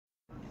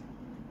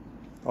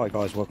Hi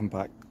guys, welcome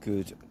back.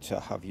 Good to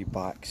have you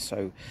back.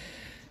 So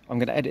I'm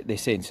going to edit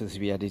this in, so this will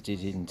be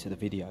edited into the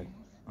video.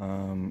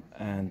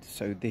 And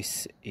so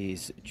this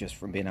is just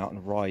from being out on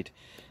a ride,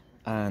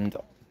 and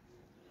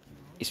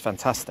it's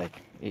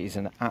fantastic. It is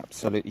an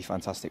absolutely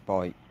fantastic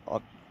bike.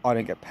 I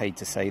don't get paid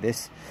to say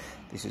this.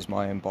 This is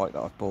my own bike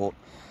that I've bought.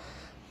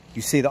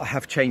 You see that I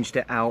have changed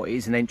it out. It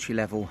is an entry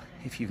level.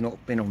 If you've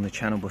not been on the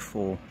channel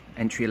before,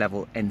 entry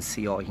level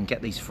NCR. You can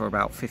get these for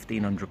about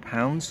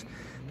 £1,500.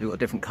 They've got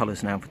different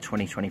colours now for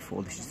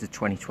 2024. This is the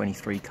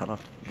 2023 colour,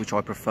 which I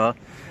prefer.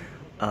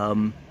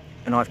 And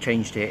I've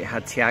changed it. It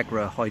had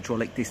Tiagra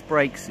hydraulic disc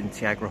brakes and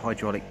Tiagra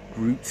hydraulic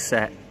group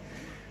set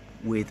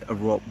with a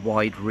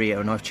wide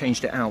rear. And I've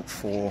changed it out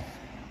for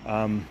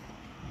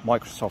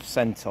Microsoft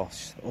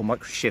CentOS, or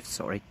Microshift,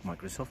 sorry,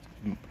 Microshift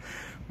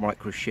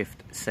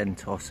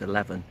CentOS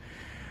 11,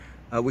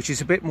 which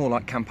is a bit more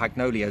like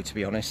Campagnolio, to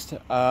be honest.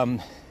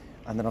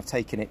 And then I've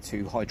taken it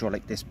to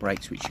hydraulic disc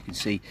brakes, which you can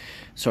see.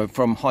 So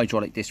from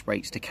hydraulic disc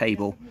brakes to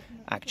cable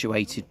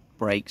actuated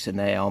brakes, and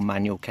they are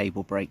manual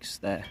cable brakes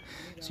there.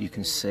 So you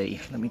can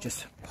see, let me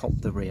just pop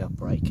the rear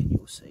brake and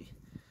you'll see.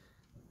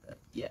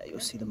 Yeah, you'll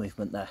see the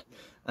movement there.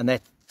 And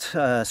they're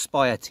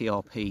Spire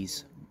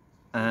TRPs.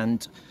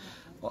 And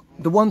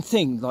the one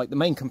thing, like the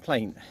main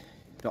complaint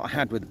that I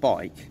had with the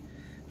bike,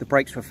 the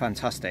brakes were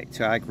fantastic.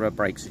 Tiagra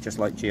brakes are just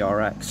like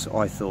GRX.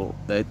 I thought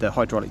the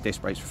hydraulic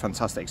disc brakes were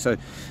fantastic. So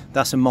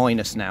that's a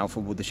minus now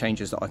for all the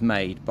changes that I've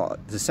made.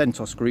 But the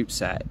CentOS group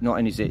set, not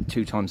only is it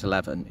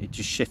 2x11, it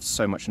just shifts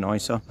so much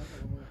nicer.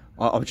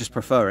 I would just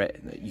prefer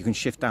it. You can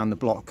shift down the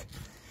block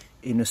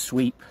in a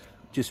sweep.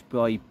 Just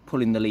by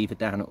pulling the lever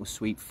down, it will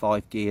sweep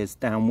 5 gears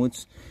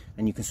downwards,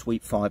 and you can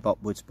sweep 5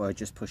 upwards by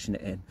just pushing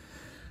it in.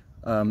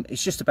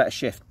 It's just a better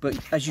shift. But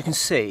as you can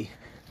see,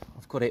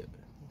 I've got it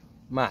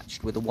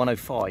matched with a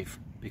 105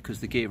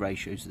 because the gear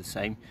ratio is the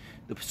same,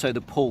 so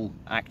the pull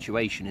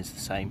actuation is the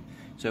same,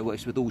 so it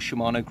works with all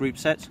Shimano group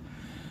sets,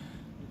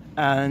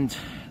 and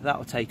that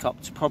will take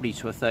up to probably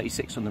to a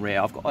 36 on the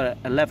rear. I've got a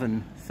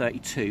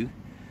 1132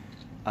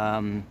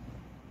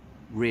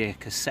 rear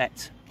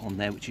cassette on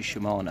there, which is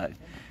Shimano,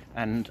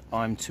 and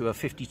I'm to a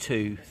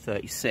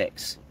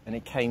 5236, and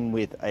it came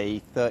with a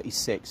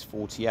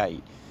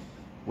 3648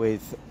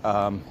 with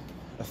a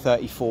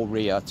 34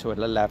 rear to an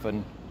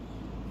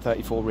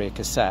 1134 rear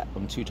cassette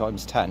on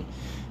 2x10,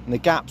 and the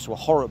gaps were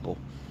horrible.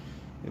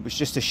 It was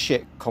just a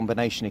shit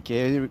combination of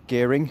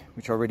gearing,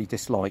 which I really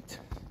disliked.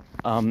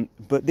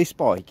 But this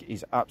bike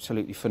is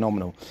absolutely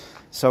phenomenal.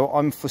 So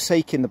I'm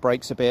forsaking the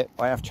brakes a bit.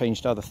 I have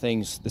changed other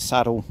things. The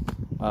saddle,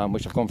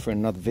 which I've gone through in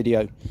another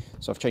video,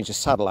 so I've changed the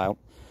saddle out.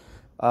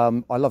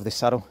 I love this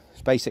saddle.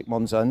 It's basic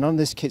Monza. None of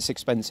this kit's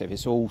expensive.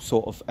 It's all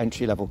sort of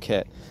entry-level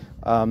kit.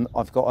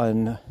 I've got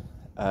an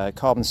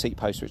carbon seat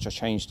post, which I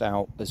changed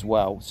out as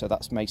well, so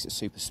that makes it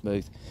super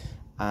smooth.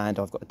 And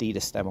I've got a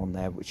Adidas stem on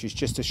there, which is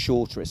just a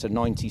shorter, it's a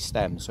 90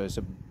 stem, so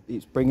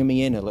it's bringing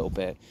me in a little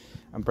bit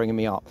and bringing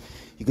me up.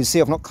 You can see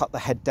I've not cut the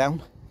head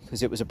down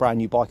because it was a brand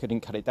new bike. I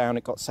didn't cut it down.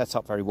 It got set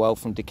up very well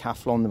from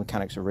Decathlon. The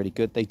mechanics are really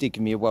good. They did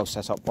give me a well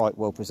set up bike,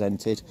 well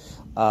presented,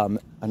 and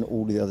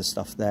all the other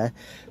stuff there.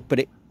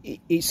 But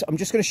I'm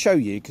just going to show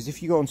you, because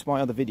if you go onto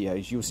my other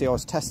videos, you'll see I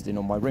was testing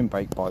on my rim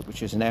brake bike,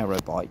 which is an aero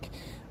bike.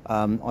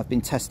 I've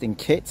been testing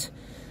kit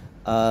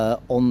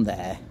on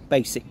there,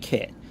 basic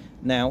kit.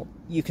 Now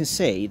you can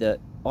see that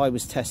I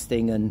was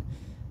testing, and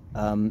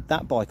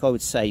that bike I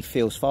would say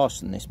feels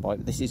faster than this bike,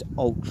 but this is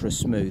ultra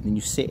smooth and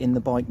you sit in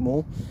the bike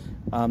more.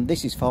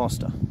 This is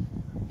faster.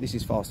 This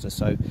is faster.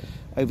 So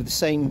over the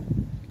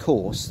same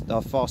course,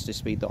 the fastest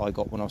speed that I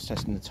got when I was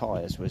testing the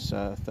tyres was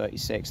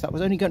 36. That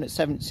was only going at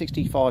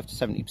 65 to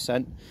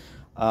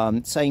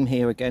 70%. Same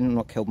here again. I'm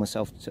not killed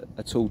myself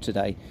at all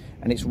today,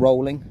 and it's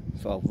rolling.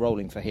 Well,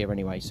 rolling for here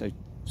anyway. So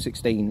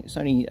 16. It's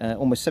only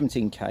almost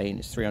 17k, and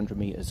it's 300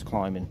 meters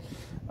climbing,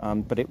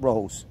 but it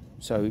rolls.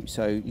 So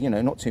you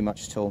know, not too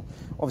much at all.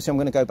 Obviously, I'm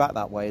going to go back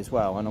that way as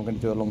well, and I'm going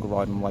to do a longer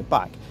ride on my way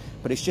back.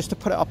 But it's just to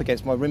put it up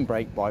against my rim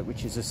brake bike,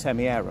 which is a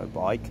semi-aero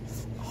bike,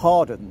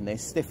 harder than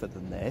this, stiffer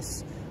than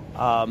this,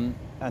 and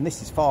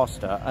this is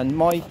faster.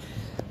 And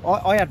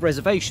I had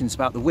reservations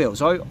about the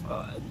wheels.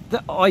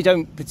 I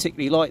don't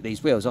particularly like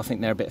these wheels. I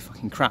think they're a bit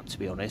fucking crap, to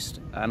be honest.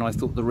 And I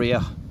thought the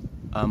rear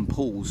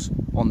pulls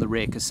on the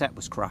rear cassette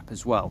was crap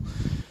as well.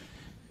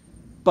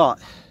 But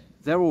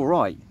they're all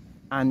right.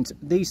 And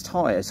these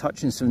tyres,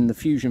 Hutchinson, the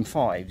Fusion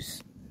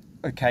 5s,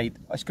 okay,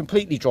 it's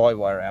completely dry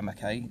where I am,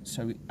 okay,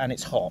 so, and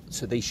it's hot,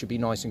 so these should be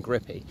nice and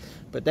grippy.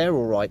 But they're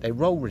all right. They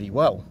roll really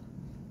well,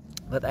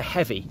 but they're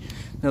heavy.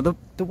 Now,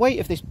 the weight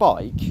of this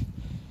bike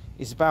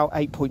is about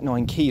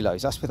 8.9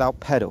 kilos. That's without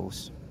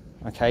pedals.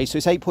 Okay, so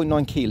it's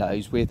 8.9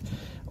 kilos with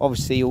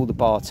obviously all the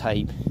bar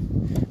tape,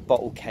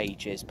 bottle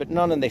cages, but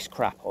none of this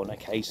crap on.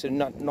 Okay, so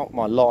not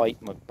my light,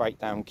 my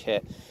breakdown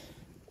kit,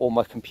 or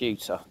my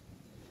computer.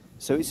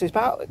 So it's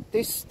about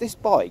this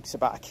bike's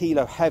about 1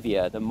 kilo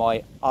heavier than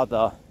my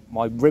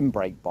rim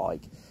brake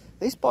bike.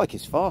 This bike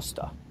is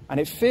faster,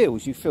 and you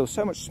feel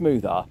so much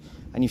smoother,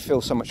 and you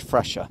feel so much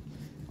fresher.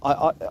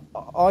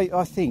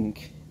 I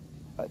think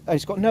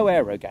it's got no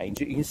aero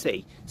gauge. You can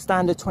see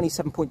standard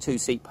 27.2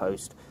 seat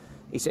post.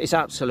 It's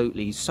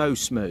absolutely so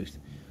smooth,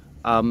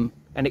 and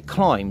it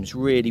climbs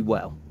really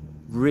well,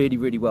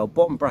 really well.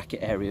 Bottom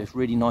bracket area is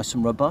really nice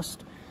and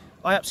robust.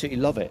 I absolutely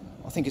love it.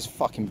 I think it's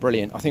fucking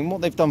brilliant. I think what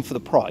they've done for the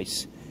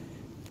price,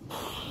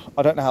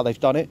 I don't know how they've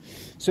done it.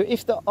 So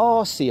if the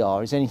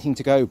RCR is anything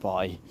to go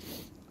by,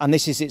 and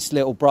this is its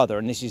little brother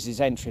and this is its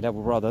entry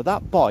level brother,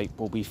 that bike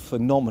will be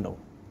phenomenal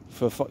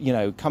for, you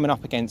know, coming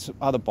up against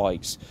other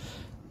bikes.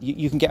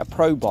 You can get a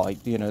pro bike,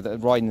 you know, that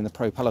riding in the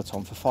pro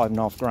peloton for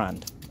 5.5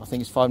 grand. I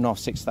think it's 5.5,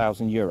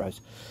 6,000 euros.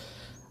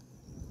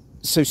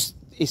 So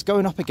it's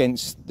going up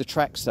against the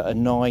tracks that are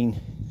 9,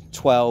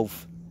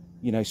 12,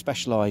 you know,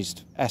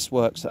 specialised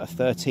S-Works that are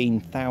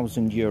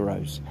 13,000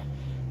 euros.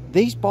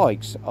 These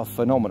bikes are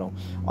phenomenal.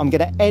 I'm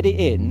going to edit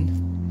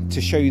in to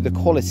show you the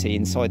quality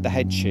inside the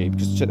head tube,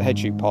 because I took the head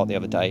tube part the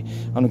other day.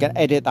 I'm going to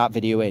edit that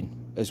video in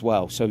as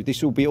well. So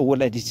this will be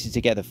all edited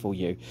together for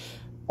you.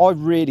 I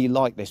really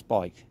like this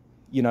bike.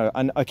 You know,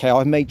 and okay,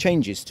 I've made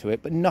changes to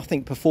it, but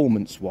nothing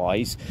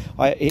performance-wise.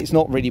 It's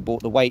not really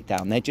brought the weight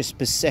down. They're just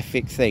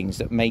specific things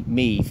that make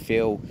me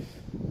feel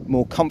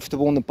more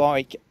comfortable on the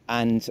bike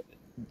and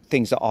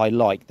things that I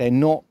like. They're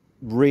not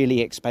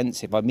really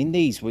expensive. I mean,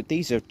 these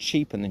are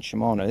cheaper than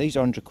Shimano. These are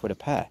 100 quid a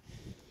pair.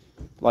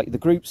 Like the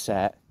group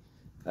set,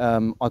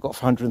 I got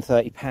for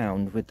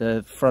 £130 with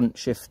the front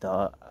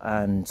shifter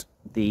and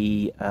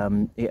the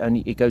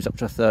it goes up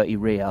to a 30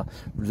 rear,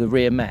 the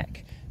rear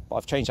mech. But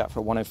I've changed that for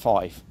a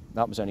 105.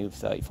 That was only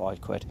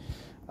 35 quid,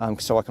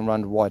 so I can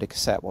run a wider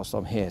cassette whilst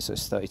I'm here, so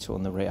it's 32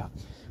 on the rear.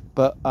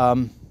 But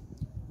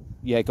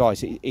yeah,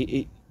 guys,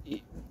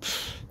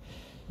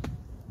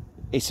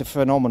 it's a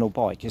phenomenal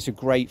bike. It's a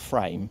great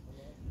frame,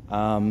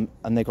 and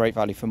they're great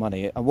value for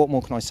money. And what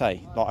more can I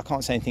say? Like, I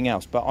can't say anything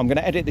else, but I'm going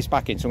to edit this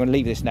back in, so I'm going to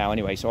leave this now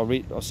anyway. So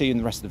I'll see you in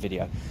the rest of the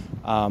video,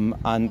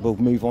 and we'll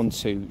move on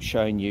to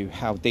showing you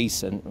how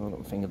decent, oh,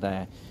 little finger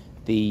there,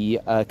 the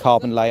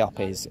carbon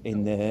layup is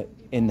in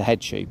the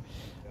head tube.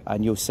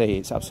 And you'll see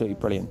it's absolutely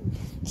brilliant.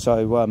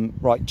 So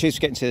right, cheers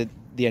for getting to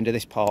the end of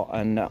this part,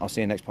 and I'll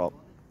see you in the next part.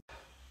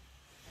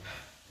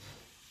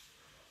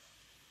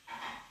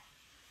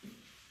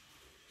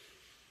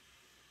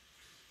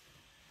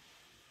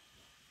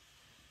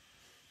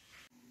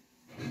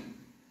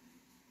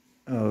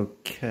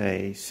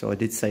 Okay, so I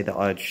did say that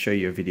I'd show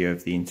you a video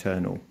of the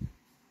internal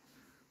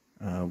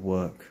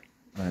work,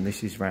 and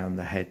this is around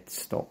the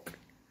headstock,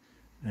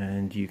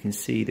 and you can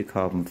see the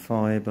carbon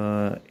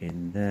fibre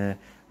in there.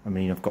 I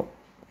mean, let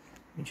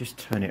me just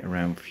turn it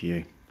around for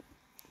you.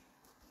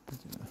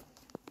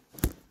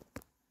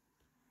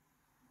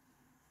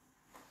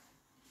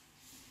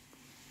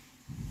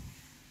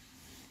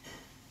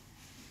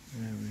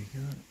 There we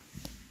go.